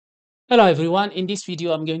Hello everyone, in this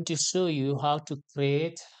video I'm going to show you how to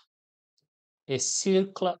create a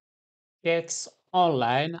circle text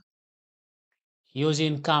online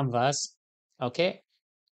using Canvas. Okay,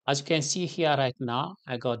 as you can see here right now,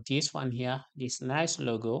 I got this one here, this nice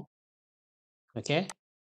logo. Okay,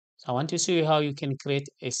 so I want to show you how you can create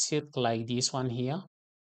a circle like this one here.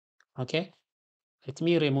 Okay, let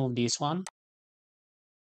me remove this one.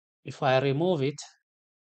 If I remove it,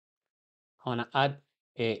 I want to add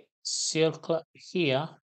a circle here.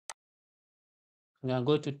 I'm going to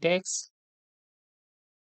go to text.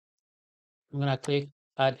 I'm going to click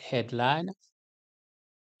add headline.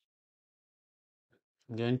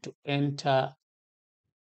 I'm going to enter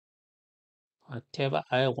whatever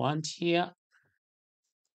I want here.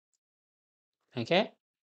 Okay,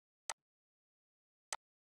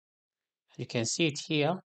 you can see it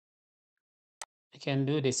here. I can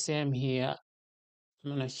do the same here.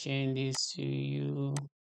 I'm gonna change this to you.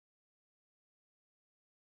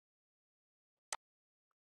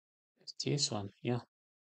 This one, yeah.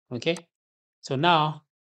 Okay, so now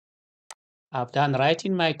I've done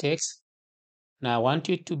writing my text. Now I want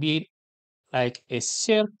it to be like a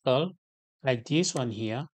circle, like this one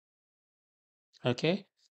here. Okay,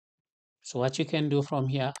 so what you can do from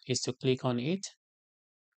here is to click on it.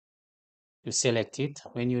 You select it.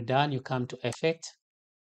 When you're done, you come to effect.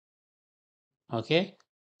 Okay,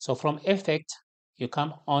 so from effect, you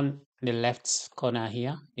come on the left corner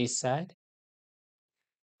here, this side,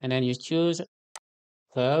 and then you choose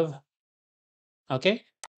curve. Okay,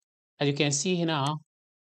 as you can see now,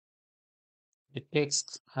 the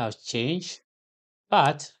text has changed,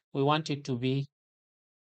 but we want it to be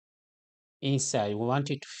inside. We want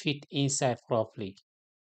it to fit inside properly.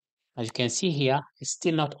 As you can see here, it's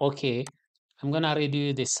still not okay. I'm gonna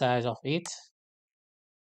reduce the size of it.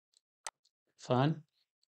 Fun.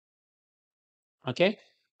 Okay,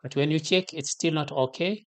 but when you check, it's still not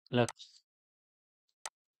okay. Look,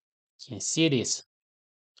 you can see this.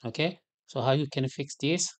 Okay, so how you can fix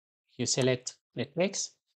this? You select the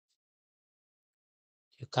text,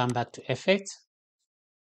 you come back to effect,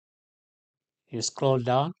 you scroll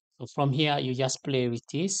down. So from here, you just play with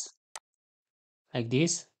this, like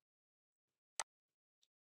this,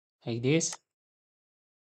 like this.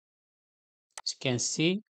 As you can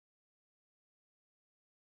see,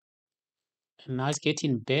 and now it's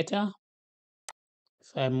getting better.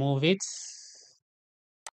 If I move it,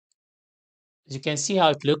 as you can see how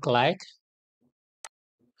it look like.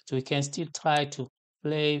 So we can still try to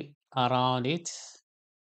play around it.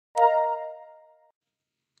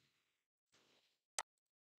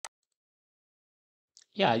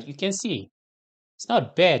 Yeah, you can see it's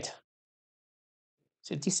not bad.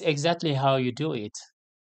 So this is exactly how you do it.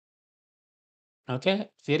 Okay,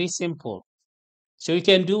 very simple. So you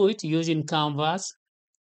can do it using Canvas.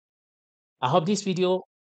 I hope this video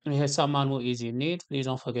will help someone who is in need. Please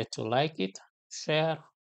don't forget to like it, share,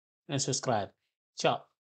 and subscribe. Ciao.